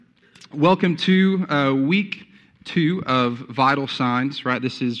Welcome to week 2 of Vital Signs, right?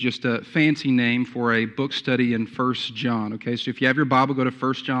 This is just a fancy name for a book study in 1 John, okay? So if you have your Bible, go to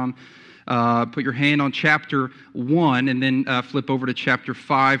 1 John, put your hand on chapter 1, and then flip over to chapter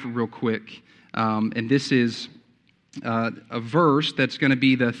 5 real quick. And this is a verse that's going to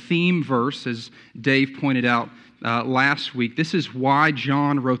be the theme verse, as Dave pointed out last week. This is why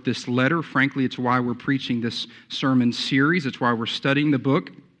John wrote this letter. Frankly, it's why we're preaching this sermon series. It's why we're studying the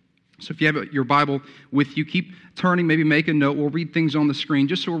book. So if you have your Bible with you, keep turning, maybe make a note. We'll read things on the screen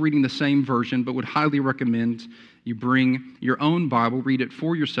just so we're reading the same version, but would highly recommend you bring your own Bible, read it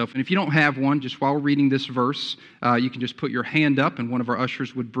for yourself. And if you don't have one, just while we're reading this verse, you can just put your hand up and one of our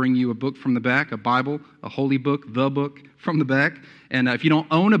ushers would bring you a book from the back, a Bible, a holy book, the book from the back. And if you don't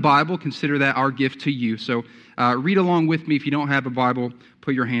own a Bible, consider that our gift to you. So read along with me. If you don't have a Bible,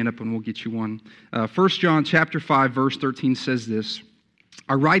 put your hand up and we'll get you one. 1 John chapter 5, verse 13 says this: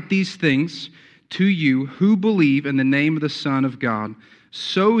 I write these things to you who believe in the name of the Son of God,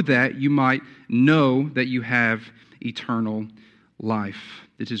 so that you might know that you have eternal life.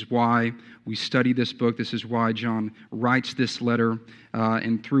 This is why we study this book. This is why John writes this letter.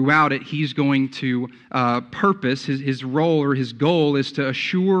 And throughout it, he's going to purpose, his role or his goal is to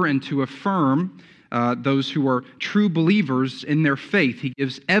assure and to affirm those who are true believers in their faith. He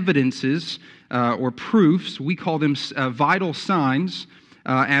gives evidences or proofs. We call them vital signs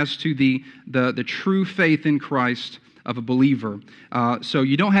as to the true faith in Christ of a believer. So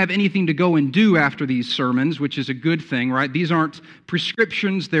you don't have anything to go and do after these sermons, which is a good thing, right? These aren't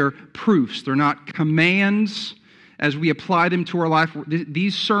prescriptions, they're proofs. They're not commands as we apply them to our life.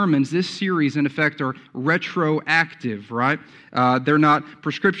 These sermons, this series, in effect, are retroactive, right? They're not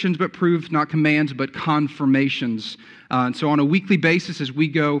prescriptions but proofs, not commands but confirmations. And so on a weekly basis, as we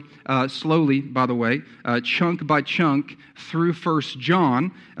go slowly, by the way, chunk by chunk through 1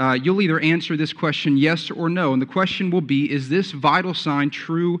 John, you'll either answer this question yes or no. And the question will be, is this vital sign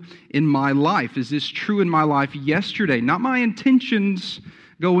true in my life? Is this true in my life yesterday? Not my intentions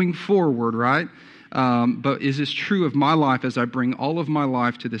going forward, right? But is this true of my life as I bring all of my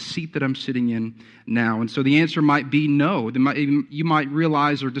life to the seat that I'm sitting in now? And so the answer might be no. You might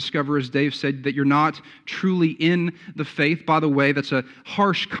realize or discover, as Dave said, that you're not truly in the faith. By the way, that's a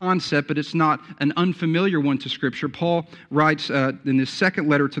harsh concept, but it's not an unfamiliar one to Scripture. Paul writes in his second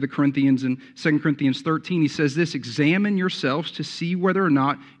letter to the Corinthians in 2 Corinthians 13, he says this: examine yourselves to see whether or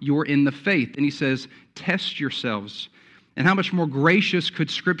not you're in the faith. And he says, test yourselves. And how much more gracious could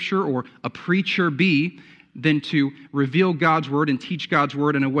Scripture or a preacher be than to reveal God's Word and teach God's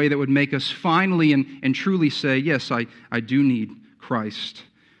Word in a way that would make us finally and truly say, yes, I do need Christ.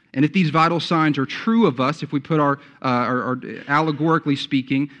 And if these vital signs are true of us, if we put our allegorically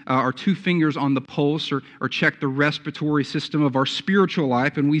speaking, our two fingers on the pulse or check the respiratory system of our spiritual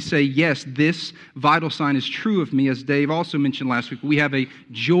life, and we say, yes, this vital sign is true of me, as Dave also mentioned last week, we have a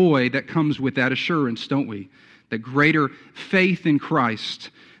joy that comes with that assurance, don't we? The greater faith in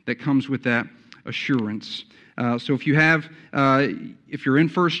Christ that comes with that assurance. So if you're in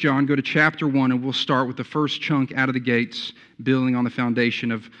 1 John, go to chapter 1, and we'll start with the first chunk out of the gates, building on the foundation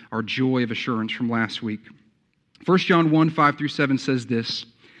of our joy of assurance from last week. 1 John 1, 5 through 7 says this: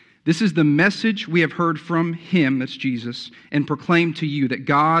 this is the message we have heard from Him, that's Jesus, and proclaimed to you, that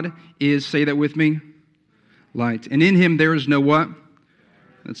God is, say that with me, light. And in Him there is no what?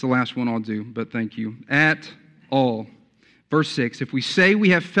 That's the last one I'll do, but thank you. At all. Verse 6, if we say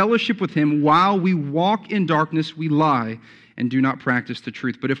we have fellowship with Him while we walk in darkness, we lie and do not practice the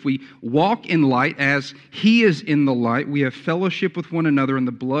truth. But if we walk in light as He is in the light, we have fellowship with one another, and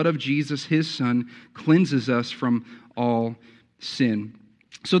the blood of Jesus, His Son, cleanses us from all sin.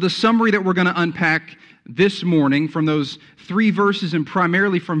 So the summary that we're going to unpack this morning from those 3 verses, and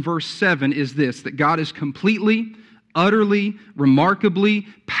primarily from verse 7, is this: that God is completely, utterly, remarkably,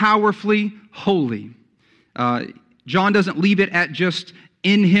 powerfully holy. John doesn't leave it at just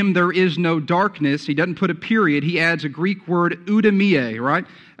in Him there is no darkness. He doesn't put a period. He adds a Greek word, eudaimonia, right?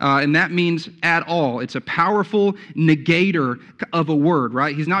 And that means at all. It's a powerful negator of a word,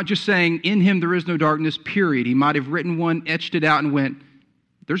 right? He's not just saying in Him there is no darkness, period. He might have written one, etched it out, and went,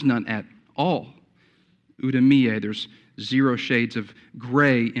 there's none at all. Eudaimonia, there's 0 shades of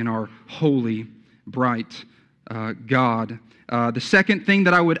gray in our holy, bright God. The second thing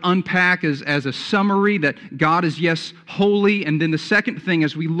that I would unpack as a summary, that God is, yes, holy. And then the second thing,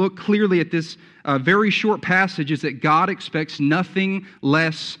 as we look clearly at this very short passage, is that God expects nothing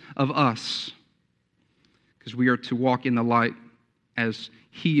less of us, because we are to walk in the light as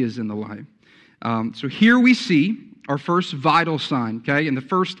He is in the light. So here we see our first vital sign, okay? And the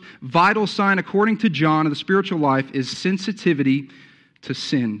first vital sign, according to John, of the spiritual life is sensitivity to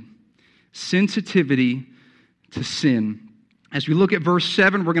sin. sensitivity to sin. As we look at verse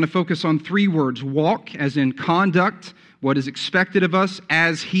 7, we're going to focus on three words. Walk, as in conduct, what is expected of us,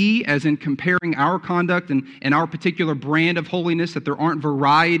 as He, as in comparing our conduct and our particular brand of holiness, that there aren't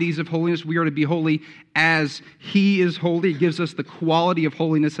varieties of holiness. We are to be holy as He is holy. It gives us the quality of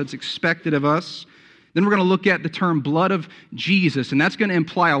holiness that's expected of us. Then we're going to look at the term blood of Jesus, and that's going to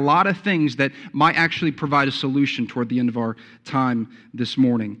imply a lot of things that might actually provide a solution toward the end of our time this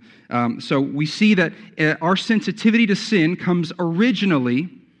morning. So we see that our sensitivity to sin comes originally,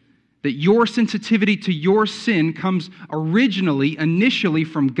 that your sensitivity to your sin comes initially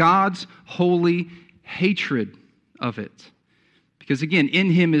from God's holy hatred of it. Because again,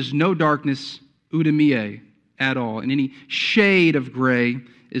 in Him is no darkness, eudaimonia, at all, and any shade of gray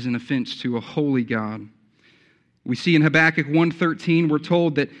is an offense to a holy God. We see in Habakkuk 1:13, we're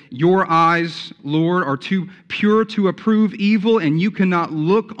told that your eyes, Lord, are too pure to approve evil, and you cannot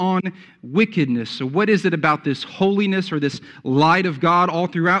look on wickedness. So what is it about this holiness or this light of God? All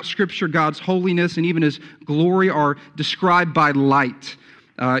throughout Scripture, God's holiness and even His glory are described by light.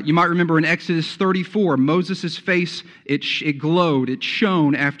 You might remember in Exodus 34, Moses' face, it glowed, it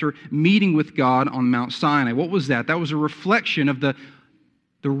shone after meeting with God on Mount Sinai. What was that? That was a reflection of the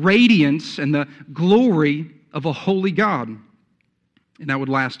radiance and the glory of a holy God. And that would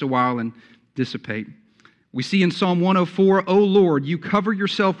last a while and dissipate. We see in Psalm 104, O Lord, you cover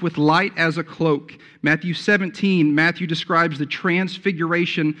yourself with light as a cloak. Matthew 17, Matthew describes the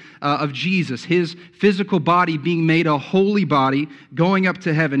transfiguration of Jesus, His physical body being made a holy body, going up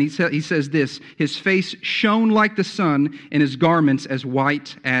to heaven. He says this, His face shone like the sun, and His garments as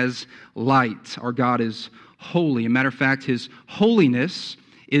white as light. Our God is holy. As a matter of fact, His holiness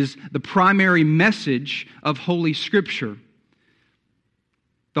is the primary message of Holy Scripture.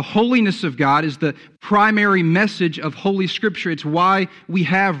 The holiness of God is the primary message of Holy Scripture. It's why we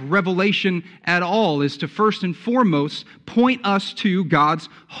have revelation at all, is to first and foremost point us to God's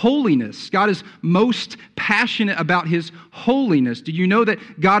holiness. God is most passionate about His holiness. Did you know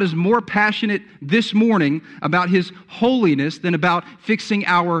that God is more passionate this morning about His holiness than about fixing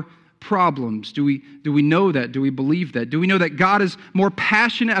our problems? Do we know that? Do we believe that? Do we know that God is more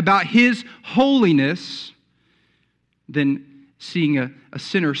passionate about His holiness than seeing a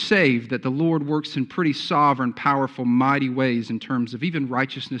sinner saved, that the Lord works in pretty sovereign, powerful, mighty ways in terms of even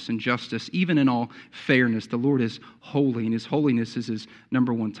righteousness and justice, even in all fairness? The Lord is holy, and His holiness is His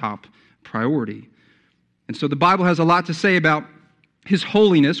number one top priority. And so the Bible has a lot to say about His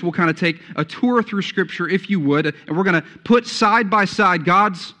holiness. We'll kind of take a tour through Scripture, if you would, and we're going to put side by side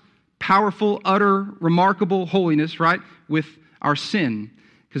God's powerful, utter, remarkable holiness, right, with our sin.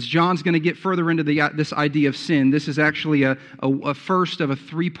 Because John's going to get further into this idea of sin. This is actually a first of a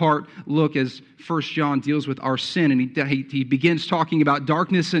three-part look as 1 John deals with our sin. And he begins talking about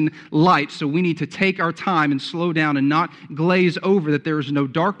darkness and light. So we need to take our time and slow down and not glaze over that there is no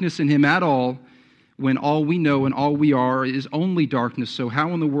darkness in Him at all, when all we know and all we are is only darkness. So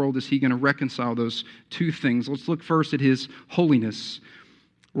how in the world is He going to reconcile those two things? Let's look first at His holiness.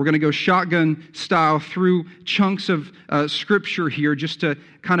 We're going to go shotgun style through chunks of Scripture here just to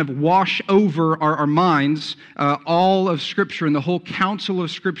kind of wash over our minds all of Scripture and the whole counsel of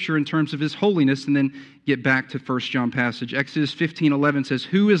Scripture in terms of His holiness, and then get back to 1 John passage. Exodus 15:11 says,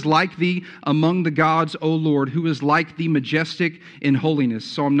 Who is like Thee among the gods, O Lord? Who is like Thee, majestic in holiness?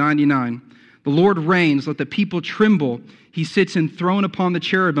 Psalm 99. The Lord reigns, let the people tremble. He sits enthroned upon the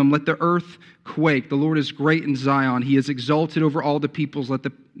cherubim, let the earth quake. The Lord is great in Zion. He is exalted over all the peoples. Let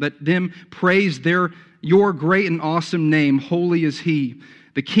them praise your great and awesome name. Holy is He.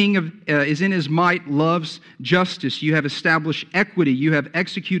 The King is in His might, loves justice. You have established equity. You have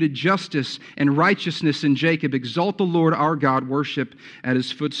executed justice and righteousness in Jacob. Exalt the Lord our God. Worship at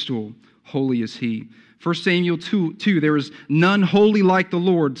His footstool. Holy is He. 1 Samuel 2, there is none holy like the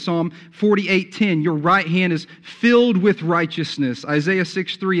Lord. Psalm 48:10, your right hand is filled with righteousness. Isaiah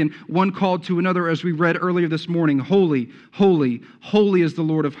 6:3, and one called to another, as we read earlier this morning, holy, holy, holy is the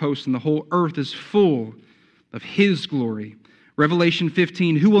Lord of hosts, and the whole earth is full of His glory. Revelation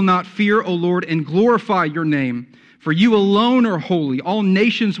 15, who will not fear, O Lord, and glorify your name? For you alone are holy. All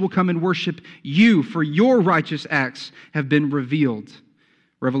nations will come and worship you, for your righteous acts have been revealed.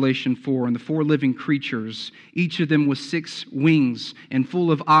 Revelation 4, and the four living creatures, each of them with 6 wings and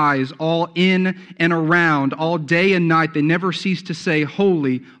full of eyes, all in and around, all day and night. They never cease to say,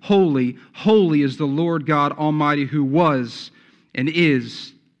 Holy, holy, holy is the Lord God Almighty, who was and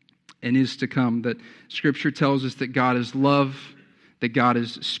is to come. That Scripture tells us that God is love, that God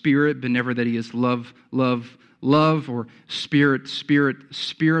is spirit, but never that He is love, love, love, or spirit, spirit,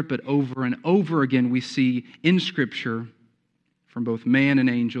 spirit. But over and over again we see in Scripture from both man and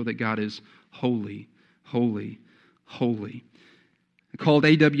angel that God is holy, holy, holy. I called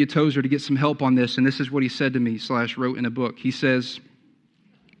A.W. Tozer to get some help on this, and this is what he said to me / wrote in a book. He says,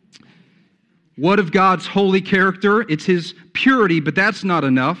 what of God's holy character? It's his purity, but that's not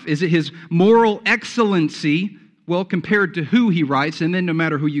enough. Is it his moral excellency? Well, compared to who, he writes, and then no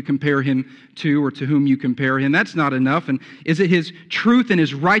matter who you compare him to or to whom you compare him, that's not enough. And is it his truth and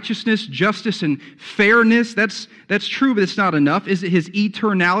his righteousness, justice and fairness? That's true, but it's not enough. Is it his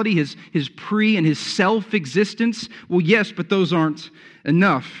eternality, his pre and his self-existence? Well, yes, but those aren't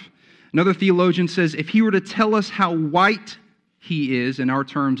enough. Another theologian says, if he were to tell us how white he is, in our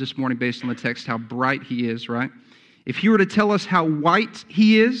terms this morning based on the text, how bright he is, right? If he were to tell us how white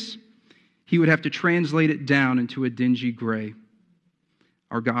he is, he would have to translate it down into a dingy gray.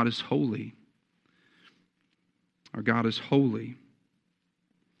 Our God is holy. Our God is holy.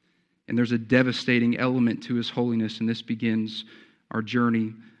 And there's a devastating element to his holiness, and this begins our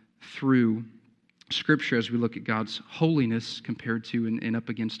journey through Scripture as we look at God's holiness compared to and up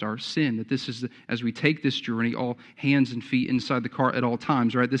against our sin. That this is, as we take this journey, all hands and feet inside the car at all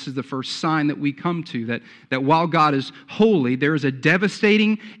times, right? This is the first sign that we come to, that while God is holy, there is a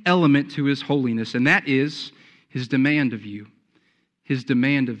devastating element to his holiness, and that is his demand of you, his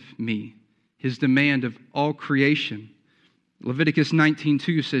demand of me, his demand of all creation. Leviticus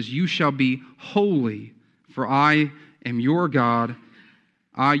 19:2 says, you shall be holy, for I am your God.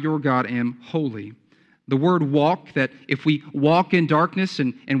 I, your God, am holy. The word walk, that if we walk in darkness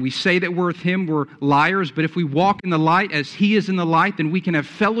and we say that we're with him, we're liars. But if we walk in the light as he is in the light, then we can have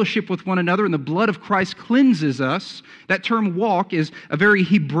fellowship with one another, and the blood of Christ cleanses us. That term walk is a very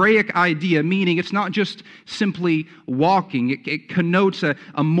Hebraic idea, meaning it's not just simply walking. It connotes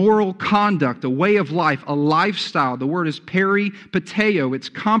a moral conduct, a way of life, a lifestyle. The word is peripateo. It's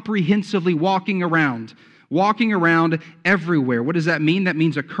comprehensively walking around everywhere. What does that mean? That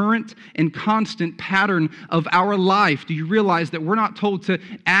means a current and constant pattern of our life. Do you realize that we're not told to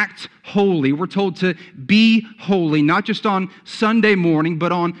act holy? We're told to be holy, not just on Sunday morning,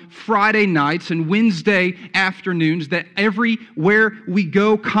 but on Friday nights and Wednesday afternoons, that everywhere we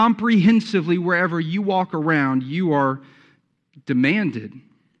go, comprehensively, wherever you walk around, you are demanded.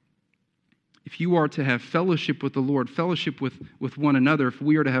 If you are to have fellowship with the Lord, fellowship with one another, if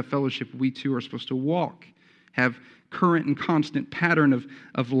we are to have fellowship, we too are supposed to walk, have current and constant pattern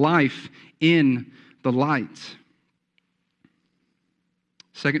of life in the light.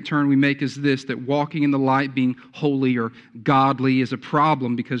 Second turn we make is this, that walking in the light, being holy or godly, is a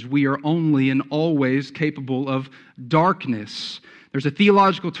problem because we are only and always capable of darkness. There's a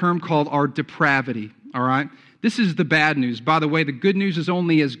theological term called our depravity, all right? This is the bad news. By the way, the good news is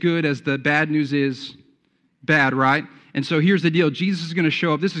only as good as the bad news is bad, right? And so here's the deal. Jesus is going to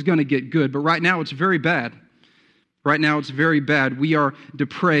show up. This is going to get good, but right now it's very bad. Right now it's very bad. We are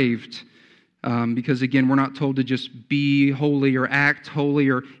depraved because, again, we're not told to just be holy or act holy.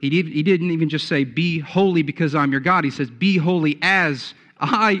 Or he didn't even just say, be holy because I'm your God. He says, be holy as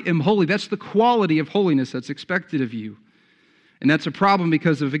I am holy. That's the quality of holiness that's expected of you. And that's a problem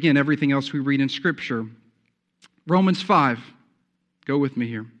because of, again, everything else we read in Scripture. Romans 5. Go with me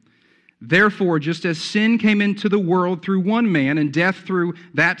here. Therefore, just as sin came into the world through one man, and death through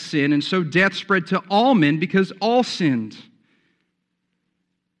that sin, and so death spread to all men because all sinned.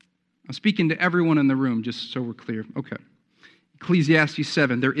 I'm speaking to everyone in the room, just so we're clear. Okay. Ecclesiastes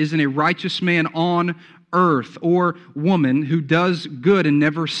 7. There isn't a righteous man on earth or woman who does good and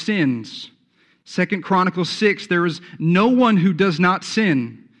never sins. 2 Chronicles 6. There is no one who does not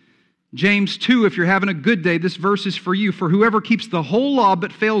sin. James 2, if you're having a good day, this verse is for you. For whoever keeps the whole law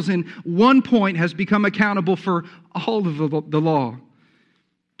but fails in one point has become accountable for all of the law.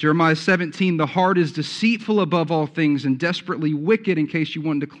 Jeremiah 17, the heart is deceitful above all things and desperately wicked, in case you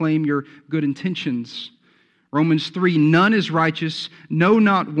wanted to claim your good intentions. Romans 3, none is righteous, no,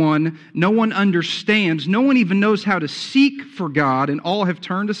 not one. No one understands. No one even knows how to seek for God, and all have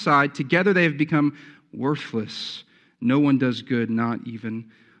turned aside. Together they have become worthless. No one does good, not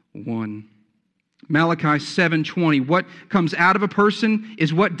even one. Malachi 7:20, what comes out of a person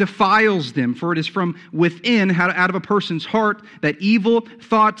is what defiles them, for it is from within, out of a person's heart, that evil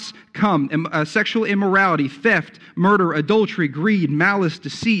thoughts come. Sexual immorality, theft, murder, adultery, greed, malice,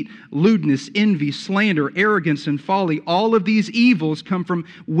 deceit, lewdness, envy, slander, arrogance, and folly. All of these evils come from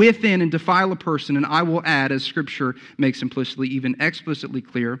within and defile a person. And I will add, as Scripture makes implicitly, even explicitly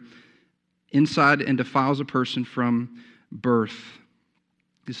clear, inside and defiles a person from birth.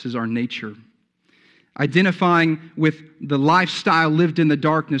 This is our nature. Identifying with the lifestyle lived in the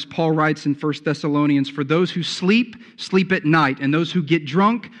darkness, Paul writes in 1 Thessalonians, for those who sleep, sleep at night, and those who get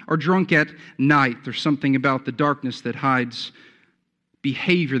drunk are drunk at night. There's something about the darkness that hides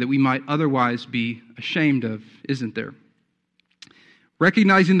behavior that we might otherwise be ashamed of, isn't there?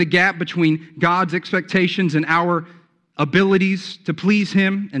 Recognizing the gap between God's expectations and our abilities to please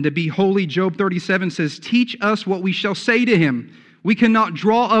Him and to be holy, Job 37 says, "Teach us what we shall say to Him. We cannot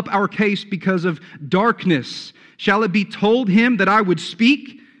draw up our case because of darkness. Shall it be told Him that I would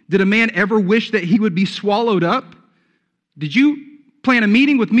speak? Did a man ever wish that he would be swallowed up? Did you plan a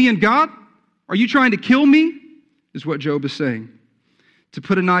meeting with me and God? Are you trying to kill me?" Is what Job is saying. To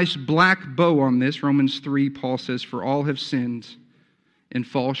put a nice black bow on this, Romans 3, Paul says, "For all have sinned and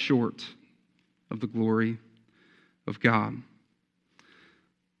fall short of the glory of God."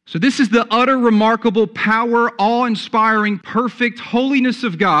 So this is the utter, remarkable power, awe-inspiring, perfect holiness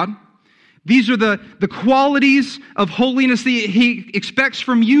of God. These are the qualities of holiness that He expects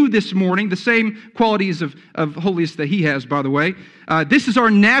from you this morning, the same qualities of holiness that He has, by the way. This is our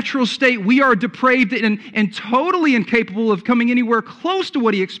natural state. We are depraved and totally incapable of coming anywhere close to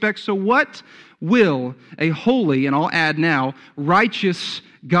what He expects. So what will a holy, and I'll add now, righteous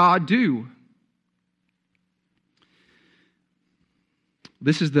God do?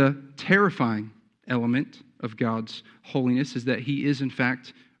 This is the terrifying element of God's holiness, is that He is in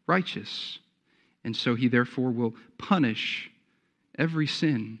fact righteous. And so He therefore will punish every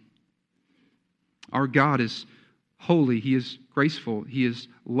sin. Our God is holy. He is graceful. He is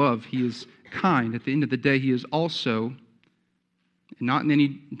love. He is kind. At the end of the day, He is also, not in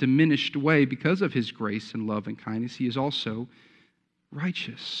any diminished way because of His grace and love and kindness, He is also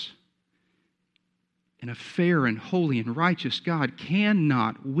righteous. And a fair and holy and righteous God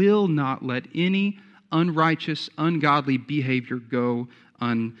cannot, will not let any unrighteous, ungodly behavior go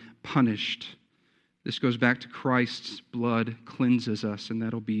unpunished. This goes back to Christ's blood cleanses us, and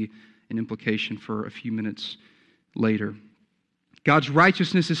that'll be an implication for a few minutes later. God's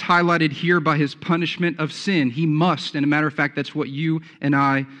righteousness is highlighted here by His punishment of sin. He must, and a matter of fact, that's what you and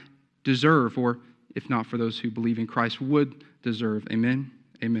I deserve, or if not for those who believe in Christ, would deserve. Amen?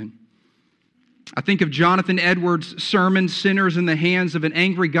 Amen. I think of Jonathan Edwards' sermon, "Sinners in the Hands of an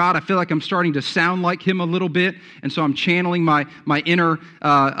Angry God." I feel like I'm starting to sound like him a little bit, and so I'm channeling my inner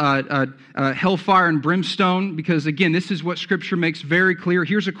hellfire and brimstone, because, again, this is what Scripture makes very clear.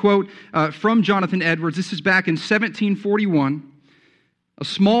 Here's a quote from Jonathan Edwards. This is back in 1741. A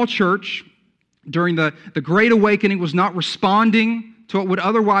small church during the Great Awakening was not responding to what would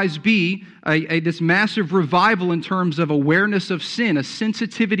otherwise be this massive revival in terms of awareness of sin, a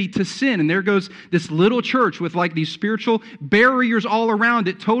sensitivity to sin. And there goes this little church with like these spiritual barriers all around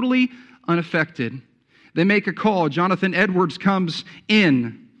it, totally unaffected. They make a call. Jonathan Edwards comes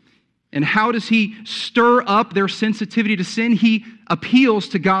in. And how does he stir up their sensitivity to sin? He appeals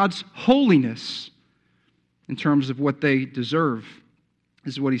to God's holiness in terms of what they deserve.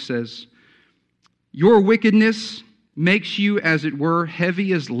 This is what he says. "Your wickedness makes you, as it were,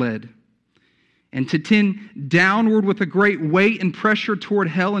 heavy as lead, and to tend downward with a great weight and pressure toward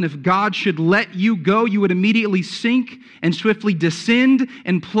hell. And if God should let you go, you would immediately sink and swiftly descend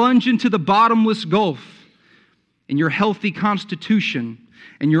and plunge into the bottomless gulf. In your healthy constitution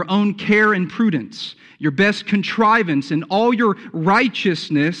and your own care and prudence, your best contrivance and all your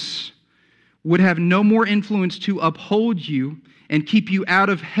righteousness would have no more influence to uphold you and keep you out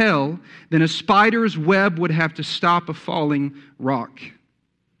of hell than a spider's web would have to stop a falling rock."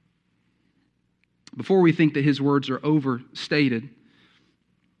 Before we think that his words are overstated,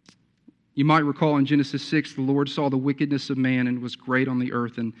 you might recall in Genesis 6, the Lord saw the wickedness of man and was great on the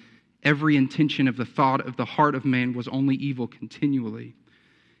earth, and every intention of the thought of the heart of man was only evil continually.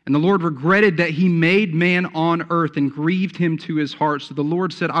 And the Lord regretted that He made man on earth and grieved him to His heart. So the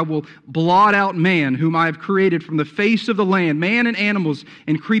Lord said, "I will blot out man, whom I have created from the face of the land, man and animals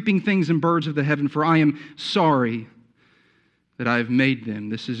and creeping things and birds of the heaven, for I am sorry that I have made them."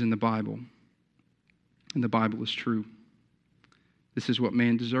 This is in the Bible. And the Bible is true. This is what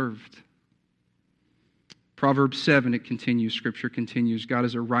man deserved. Proverbs 7, it continues, Scripture continues, God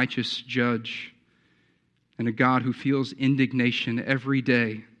is a righteous judge and a God who feels indignation every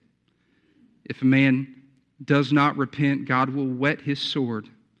day. If a man does not repent, God will whet His sword.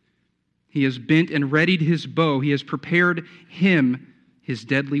 He has bent and readied His bow. He has prepared him His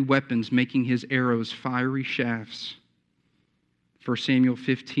deadly weapons, making his arrows fiery shafts. 1 Samuel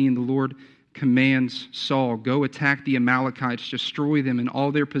 15, the Lord commands Saul, "Go attack the Amalekites, destroy them and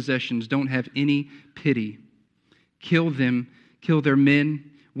all their possessions. Don't have any pity. Kill them, kill their men,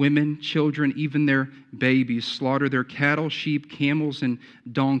 women, children, even their babies. Slaughter their cattle, sheep, camels, and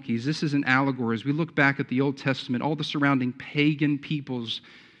donkeys." This is an allegory. As we look back at the Old Testament, all the surrounding pagan peoples,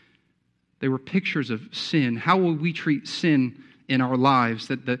 they were pictures of sin. How will we treat sin in our lives?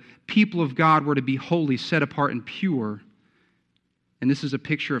 That the people of God were to be holy, set apart, and pure. And this is a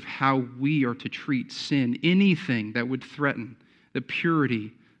picture of how we are to treat sin. Anything that would threaten the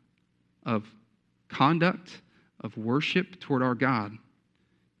purity of conduct, of worship toward our God,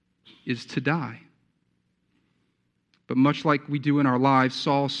 is to die. But much like we do in our lives,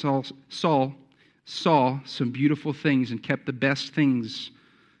 Saul saw some beautiful things and kept the best things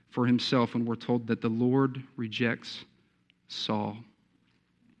for himself, and we're told that the Lord rejects Saul.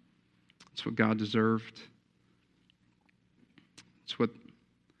 That's what God deserved. It's what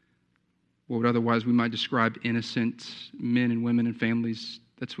would otherwise we might describe innocent men and women and families.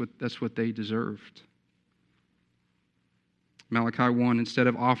 That's what they deserved. Malachi 1, instead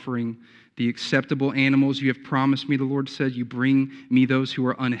of offering the acceptable animals you have promised me, the Lord said, you bring me those who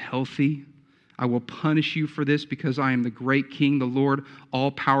are unhealthy. I will punish you for this because I am the great King, the Lord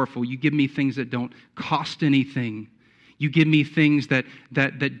all-powerful. You give me things that don't cost anything. You give me things that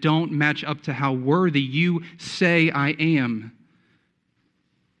don't match up to how worthy you say I am.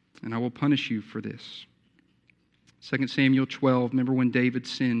 And I will punish you for this. 2 Samuel 12, remember when David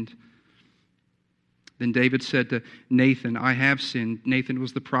sinned? Then David said to Nathan, I have sinned. Nathan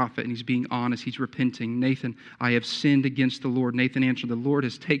was the prophet, and he's being honest. He's repenting. Nathan, I have sinned against the Lord. Nathan answered, the Lord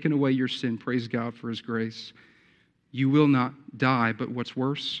has taken away your sin. Praise God for his grace. You will not die, but what's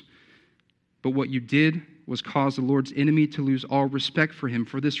worse? But what you did was cause the Lord's enemy to lose all respect for him.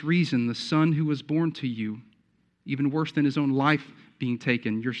 For this reason, the son who was born to you, even worse than his own life being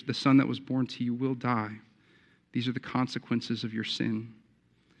taken, the son that was born to you will die. These are the consequences of your sin.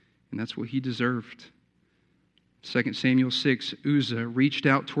 And that's what he deserved. 2 Samuel 6, Uzzah reached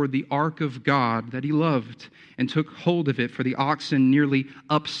out toward the ark of God that he loved and took hold of it, for the oxen nearly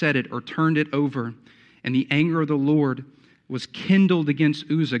upset it or turned it over. And the anger of the Lord was kindled against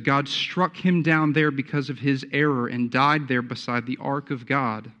Uzzah. God struck him down there because of his error and died there beside the ark of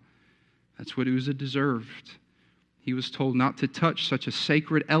God. That's what Uzzah deserved. He was told not to touch such a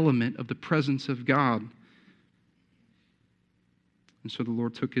sacred element of the presence of God. And so the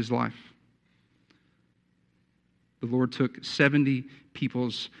Lord took his life. The Lord took 70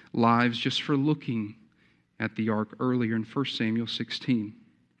 people's lives just for looking at the ark earlier in 1 Samuel 16.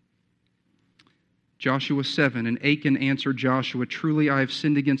 Joshua 7, and Achan answered Joshua, truly I have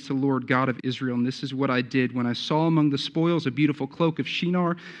sinned against the Lord God of Israel, and this is what I did. When I saw among the spoils a beautiful cloak of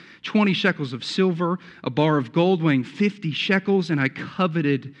Shinar, 20 shekels of silver, a bar of gold weighing 50 shekels, and I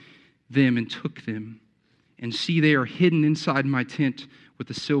coveted them and took them. And see, they are hidden inside my tent with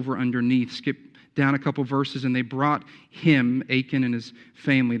the silver underneath. Skip down a couple verses, and they brought him, Achan and his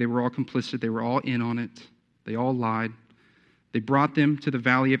family. They were all complicit. They were all in on it. They all lied. They brought them to the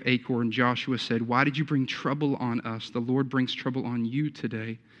valley of Achor, and Joshua said, why did you bring trouble on us? The Lord brings trouble on you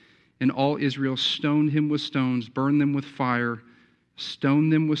today. And all Israel stoned him with stones, burned them with fire,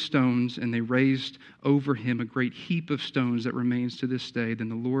 stoned them with stones, and they raised over him a great heap of stones that remains to this day. Then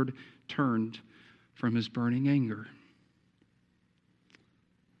the Lord turned from his burning anger.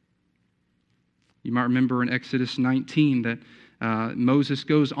 You might remember in Exodus 19 that Moses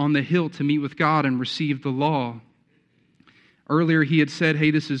goes on the hill to meet with God and receive the law. Earlier he had said,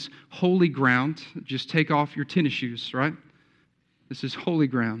 hey, this is holy ground. Just take off your tennis shoes, right? This is holy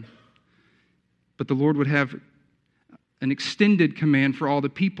ground. But the Lord would have an extended command for all the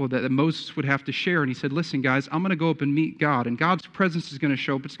people that Moses would have to share. And he said, listen, guys, I'm going to go up and meet God. And God's presence is going to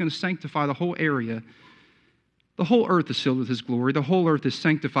show up. It's going to sanctify the whole area. The whole earth is filled with his glory. The whole earth is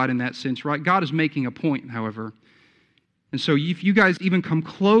sanctified in that sense, right? God is making a point, however. And so if you guys even come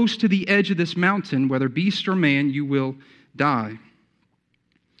close to the edge of this mountain, whether beast or man, you will die.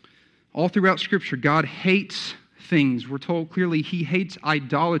 All throughout Scripture, God hates things. We're told clearly he hates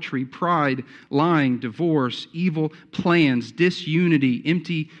idolatry, pride, lying, divorce, evil plans, disunity,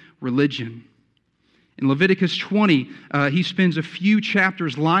 empty religion. In Leviticus 20, he spends a few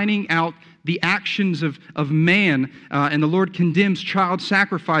chapters lining out the actions of man, and the Lord condemns child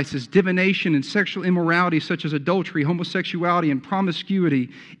sacrifices, divination, and sexual immorality such as adultery, homosexuality, and promiscuity.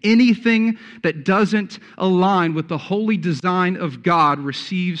 Anything that doesn't align with the holy design of God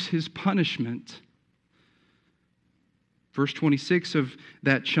receives his punishment. Verse 26 of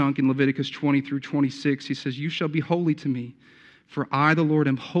that chunk in Leviticus 20 through 26, he says, you shall be holy to me, for I, the Lord,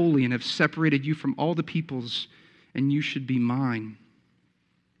 am holy and have separated you from all the peoples, and you should be mine.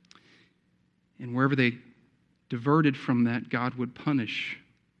 And wherever they diverted from that, God would punish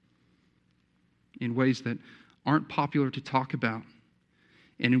in ways that aren't popular to talk about,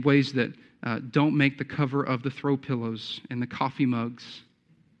 and in ways that don't make the cover of the throw pillows and the coffee mugs.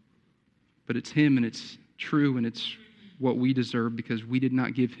 But it's him, and it's true, and it's what we deserve because we did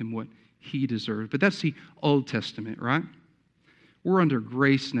not give him what he deserved. But that's the Old Testament, right? We're under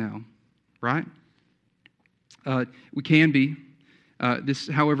grace now, right? We can be. This,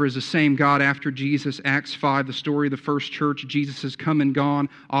 however, is the same God after Jesus. Acts 5, the story of the first church. Jesus has come and gone,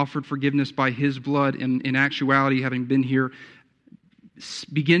 offered forgiveness by his blood, and in actuality, having been here,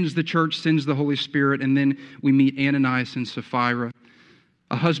 begins the church, sends the Holy Spirit, and then we meet Ananias and Sapphira.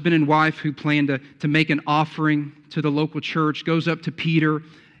 A husband and wife who plan to make an offering to the local church, goes up to Peter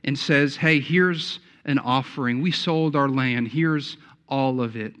and says, hey, here's an offering. We sold our land. Here's all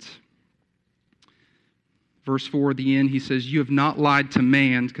of it. Verse 4 at the end, he says, you have not lied to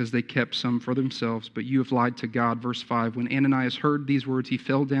man, because they kept some for themselves, but you have lied to God. Verse 5, when Ananias heard these words, he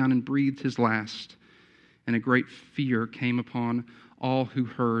fell down and breathed his last, and a great fear came upon all who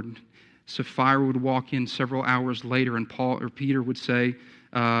heard. Sapphira would walk in several hours later, and Peter would say,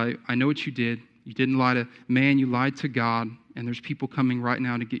 I know what you did. You didn't lie to man, you lied to God, and there's people coming right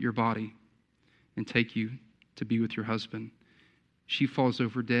now to get your body and take you to be with your husband. She falls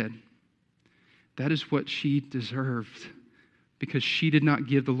over dead. That is what she deserved, because she did not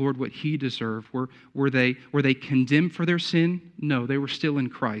give the Lord what he deserved. Were they condemned for their sin? No, they were still in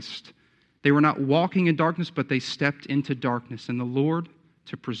Christ. They were not walking in darkness, but they stepped into darkness. And the Lord,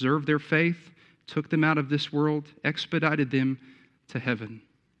 to preserve their faith, took them out of this world, expedited them to heaven.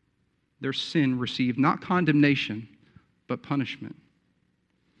 Their sin received not condemnation, but punishment.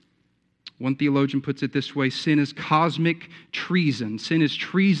 One theologian puts it this way: sin is cosmic treason. Sin is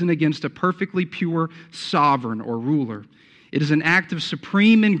treason against a perfectly pure sovereign or ruler. It is an act of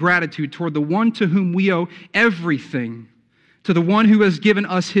supreme ingratitude toward the one to whom we owe everything, to the one who has given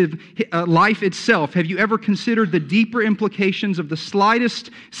us his life itself. Have you ever considered the deeper implications of the slightest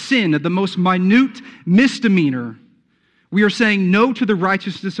sin, of the most minute misdemeanor? We are saying no to the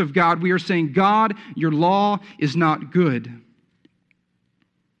righteousness of God. We are saying, God, your law is not good.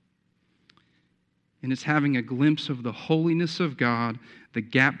 And it's having a glimpse of the holiness of God, the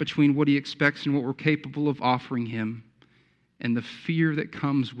gap between what he expects and what we're capable of offering him, and the fear that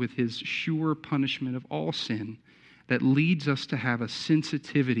comes with his sure punishment of all sin, that leads us to have a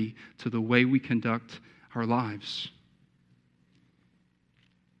sensitivity to the way we conduct our lives.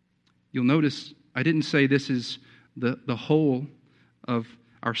 You'll notice I didn't say this is the whole of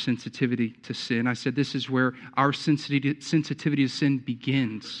our sensitivity to sin. I said this is where our sensitivity to sin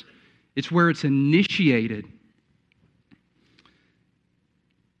begins. It's where it's initiated.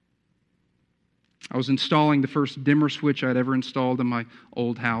 I was installing the first dimmer switch I'd ever installed in my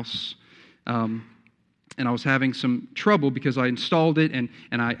old house. And I was having some trouble because I installed it and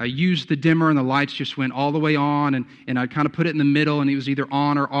I used the dimmer and the lights just went all the way on, and I kind of put it in the middle and it was either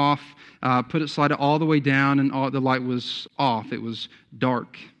on or off. Slide it all the way down and the light was off. It was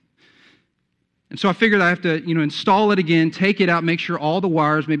dark. And so I figured I have to, install it again, take it out, make sure all the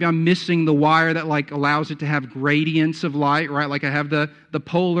wires, maybe I'm missing the wire that allows it to have gradients of light, right? Like I have the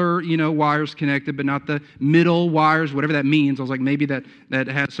polar, wires connected, but not the middle wires, whatever that means. I was like, maybe that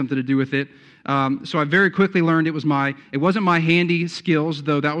has something to do with it. So I very quickly learned it wasn't my handy skills,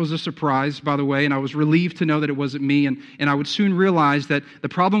 though that was a surprise, by the way, and I was relieved to know that it wasn't me, and I would soon realize that the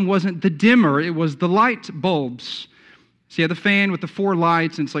problem wasn't the dimmer, it was the light bulbs. See, I had the fan with the 4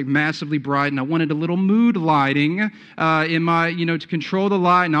 lights, and it's massively bright, and I wanted a little mood lighting in my, to control the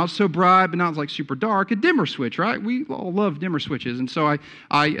light, not so bright, but not super dark, a dimmer switch, right? We all love dimmer switches, and so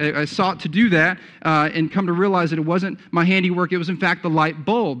I sought to do that and come to realize that it wasn't my handiwork, it was in fact the light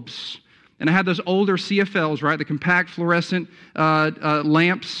bulbs. And I had those older CFLs, right, the compact fluorescent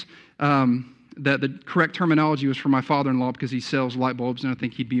lamps. The correct terminology was from my father-in-law because he sells light bulbs, and I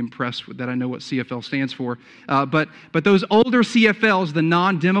think he'd be impressed that I know what CFL stands for. But those older CFLs, the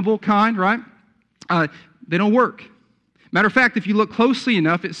non-dimmable kind, right, they don't work. Matter of fact, if you look closely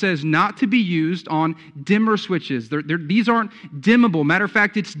enough, it says not to be used on dimmer switches. These aren't dimmable. Matter of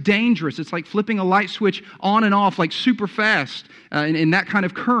fact, it's dangerous. It's like flipping a light switch on and off super fast. And that kind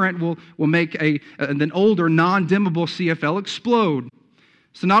of current will make an older non-dimmable CFL explode.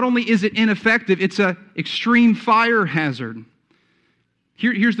 So not only is it ineffective, it's an extreme fire hazard.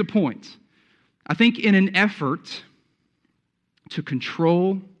 Here's the point. I think in an effort to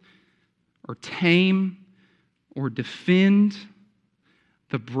control or tame or defend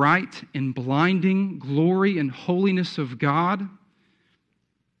the bright and blinding glory and holiness of God,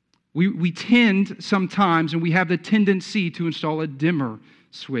 we tend sometimes, and we have the tendency to install a dimmer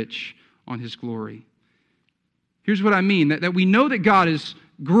switch on his glory. Here's what I mean, that we know that God is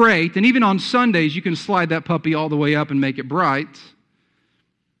great, and even on Sundays you can slide that puppy all the way up and make it bright.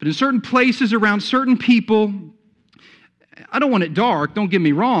 But in certain places around certain people, I don't want it dark, don't get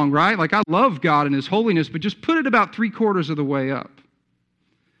me wrong, right? I love God and his holiness, but just put it about 3/4 of the way up.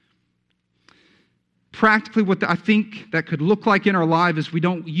 Practically what I think that could look like in our life is we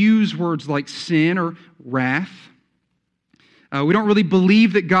don't use words like sin or wrath. We don't really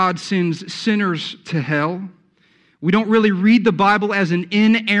believe that God sends sinners to hell. We don't really read the Bible as an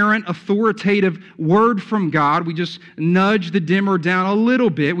inerrant, authoritative word from God. We just nudge the dimmer down a little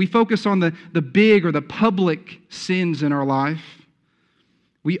bit. We focus on the big or the public sins in our life.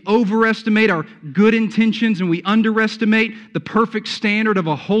 We overestimate our good intentions and we underestimate the perfect standard of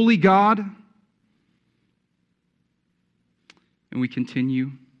a holy God. And we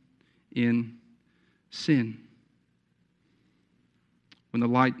continue in sin. When the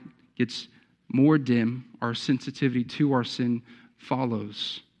light gets more dim, our sensitivity to our sin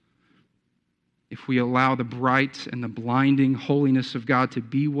follows. If we allow the bright and the blinding holiness of God to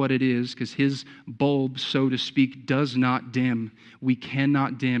be what it is, because His bulb, so to speak, does not dim. We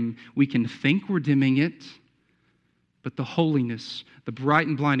cannot dim. We can think we're dimming it, but the holiness, the bright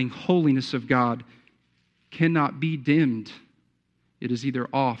and blinding holiness of God cannot be dimmed. It is either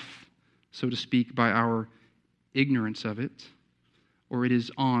off, so to speak, by our ignorance of it, or it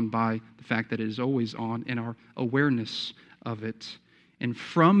is on by the fact that it is always on in our awareness of it. And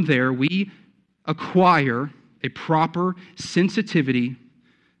from there, we acquire a proper sensitivity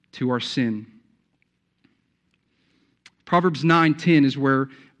to our sin. Proverbs 9:10 is where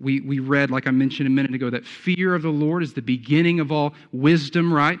we read, like I mentioned a minute ago, that fear of the Lord is the beginning of all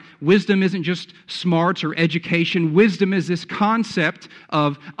wisdom, right? Wisdom isn't just smarts or education. Wisdom is this concept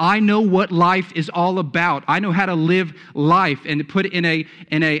of, I know what life is all about. I know how to live life. And to put it in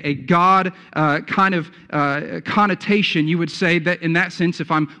a God kind of connotation, you would say that in that sense, if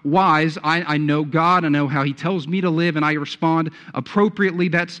I'm wise, I know God, I know how He tells me to live, and I respond appropriately.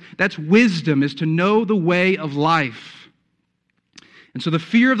 That's wisdom, is to know the way of life. And so the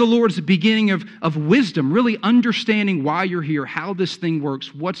fear of the Lord is the beginning of wisdom, really understanding why you're here, how this thing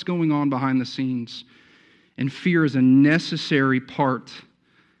works, what's going on behind the scenes. And fear is a necessary part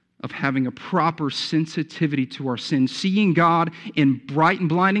of having a proper sensitivity to our sin, seeing God in bright and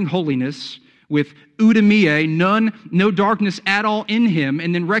blinding holiness with eudaimonia, no darkness at all in Him,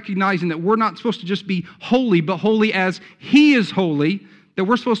 and then recognizing that we're not supposed to just be holy, but holy as He is holy, that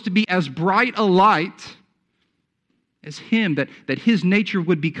we're supposed to be as bright a light as Him, that His nature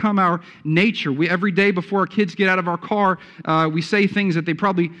would become our nature. Every day before our kids get out of our car, we say things that they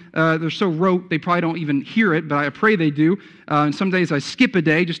probably, they're so rote, they probably don't even hear it, but I pray they do. And some days I skip a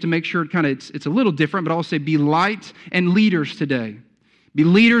day just to make sure it's a little different, but I'll say, be light and leaders today. Be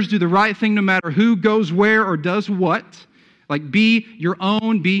leaders, do the right thing no matter who goes where or does what. Like, be your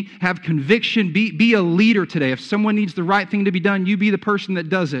own, have conviction, be a leader today. If someone needs the right thing to be done, you be the person that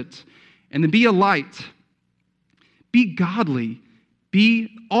does it. And then be a light. Be godly. Be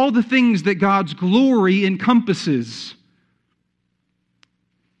all the things that God's glory encompasses.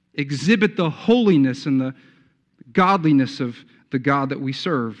 Exhibit the holiness and the godliness of the God that we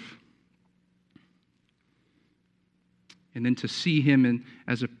serve. And then to see Him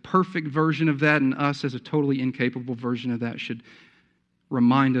as a perfect version of that and us as a totally incapable version of that should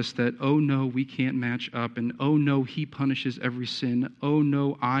remind us that, oh no, we can't match up, and oh no, He punishes every sin. Oh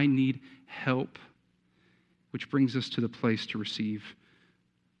no, I need help. Which brings us to the place to receive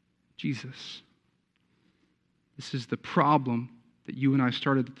Jesus. This is the problem that you and I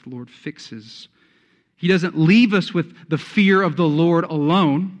started that the Lord fixes. He doesn't leave us with the fear of the Lord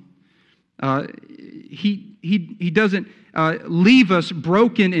alone. He doesn't leave us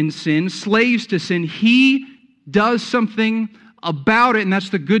broken in sin, slaves to sin. He does something about it, and that's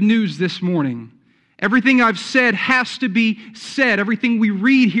the good news this morning. Everything I've said has to be said. Everything we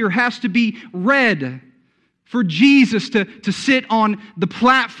read here has to be read. For Jesus to sit on the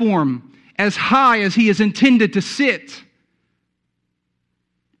platform as high as He is intended to sit.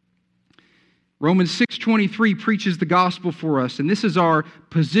 Romans 6:23 preaches the gospel for us, and this is our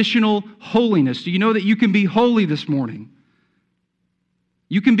positional holiness. Do you know that you can be holy this morning?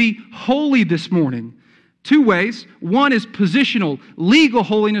 You can be holy this morning. Two ways. One is positional, legal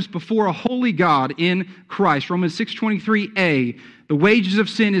holiness before a holy God in Christ. Romans 6:23a, the wages of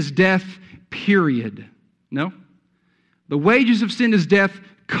sin is death, period. No? The wages of sin is death,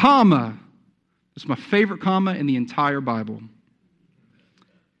 comma. It's my favorite comma in the entire Bible.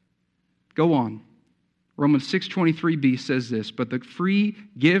 Go on. Romans 6:23b says this, but the free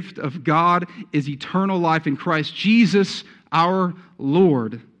gift of God is eternal life in Christ Jesus our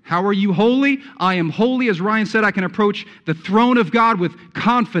Lord. How are you holy? I am holy. As Ryan said, I can approach the throne of God with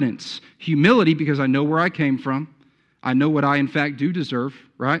confidence, humility, because I know where I came from. I know what I in fact do deserve,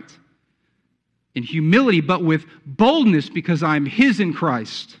 right? In humility, but with boldness, because I am His in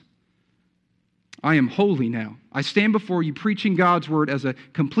Christ. I am holy now. I stand before you preaching God's word as a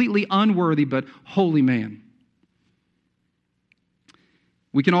completely unworthy but holy man.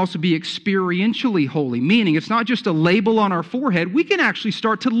 We can also be experientially holy, meaning it's not just a label on our forehead. We can actually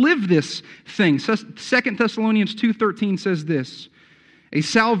start to live this thing. 2 Thessalonians 2:13 says this, a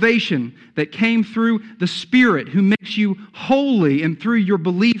salvation that came through the Spirit who makes you holy and through your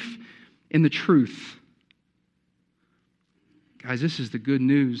belief in the truth. Guys, this is the good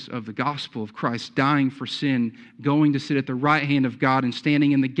news of the gospel of Christ dying for sin, going to sit at the right hand of God and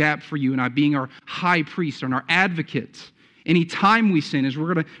standing in the gap for you and I, being our high priest and our advocate. Any time we sin, as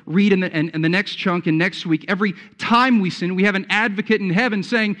we're going to read in the next chunk and next week, every time we sin, we have an advocate in heaven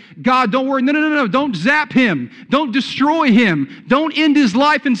saying, God, don't worry, no, don't zap him. Don't destroy him. Don't end his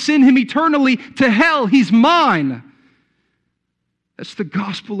life and send him eternally to hell. He's mine. That's the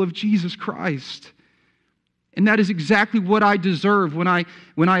gospel of Jesus Christ. And that is exactly what I deserve when I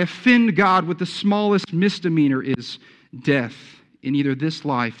offend God with the smallest misdemeanor is death. In either this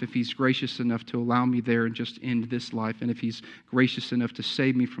life, if he's gracious enough to allow me there and just end this life, and if he's gracious enough to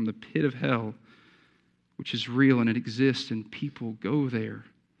save me from the pit of hell, which is real and it exists and people go there,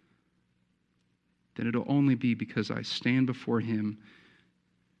 then it'll only be because I stand before him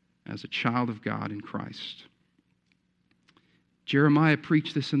as a child of God in Christ. Jeremiah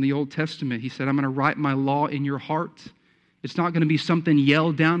preached this in the Old Testament. He said, I'm going to write my law in your heart. It's not going to be something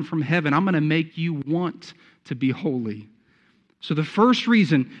yelled down from heaven. I'm going to make you want to be holy. So the first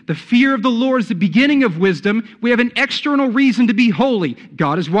reason, the fear of the Lord is the beginning of wisdom. We have an external reason to be holy.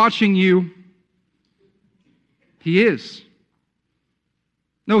 God is watching you. He is.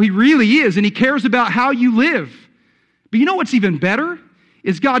 No, he really is, and he cares about how you live. But you know what's even better?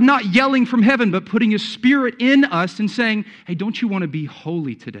 Is God not yelling from heaven, but putting his Spirit in us and saying, hey, don't you want to be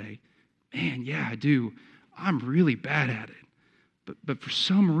holy today? Man, yeah, I do. I'm really bad at it. But for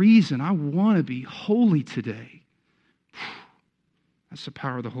some reason, I want to be holy today. That's the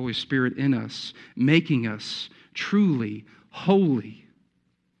power of the Holy Spirit in us, making us truly holy.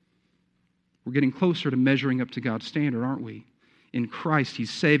 We're getting closer to measuring up to God's standard, aren't we? In Christ,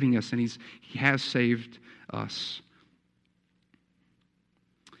 he's saving us, and he has saved us.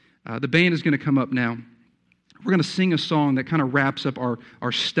 The band is going to come up now. We're going to sing a song that kind of wraps up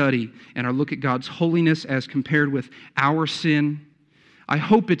our study and our look at God's holiness as compared with our sin. I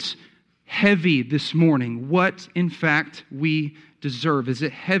hope it's heavy this morning, what in fact we deserve. Is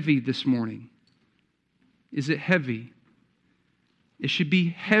it heavy this morning? Is it heavy? It should be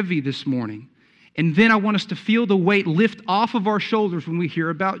heavy this morning. And then I want us to feel the weight lift off of our shoulders when we hear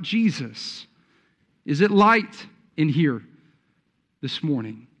about Jesus. Is it light in here this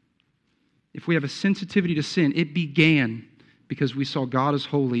morning? If we have a sensitivity to sin, it began because we saw God as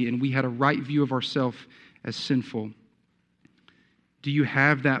holy and we had a right view of ourselves as sinful. Do you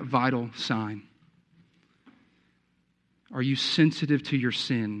have that vital sign? Are you sensitive to your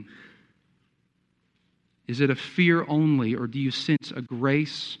sin? Is it a fear only, or do you sense a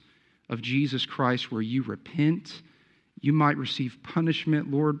grace of Jesus Christ where you repent? You might receive punishment.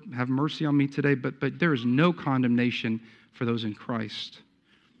 Lord, have mercy on me today, but there is no condemnation for those in Christ.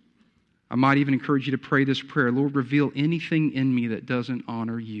 I might even encourage you to pray this prayer. Lord, reveal anything in me that doesn't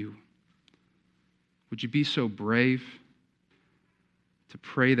honor you. Would you be so brave to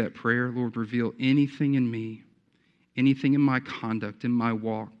pray that prayer? Lord, reveal anything in me, anything in my conduct, in my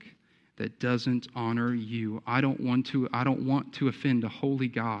walk that doesn't honor you. I don't want to offend a holy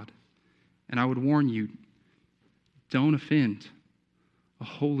God. And I would warn you, don't offend a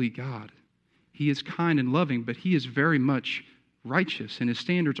holy God. He is kind and loving, but he is very much righteous, and his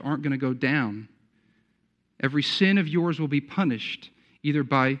standards aren't going to go down. Every sin of yours will be punished, either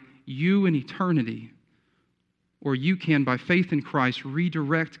by you in eternity, or you can, by faith in Christ,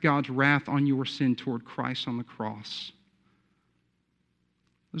 redirect God's wrath on your sin toward Christ on the cross.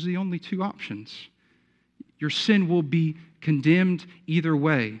 Those are the only two options. Your sin will be condemned either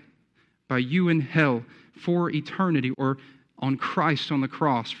way, by you in hell for eternity, or on Christ on the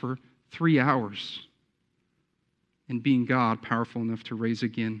cross for 3 hours, and being God, powerful enough to raise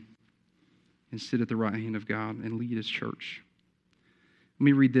again and sit at the right hand of God and lead his church. Let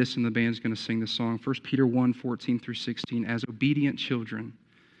me read this, and the band's going to sing this song. 1 Peter 1:14-16. As obedient children,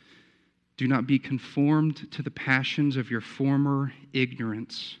 do not be conformed to the passions of your former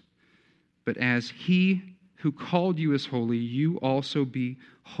ignorance, but as he who called you is holy, you also be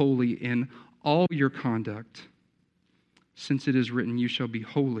holy in all your conduct. Since it is written, you shall be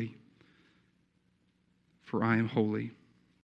holy, for I am holy.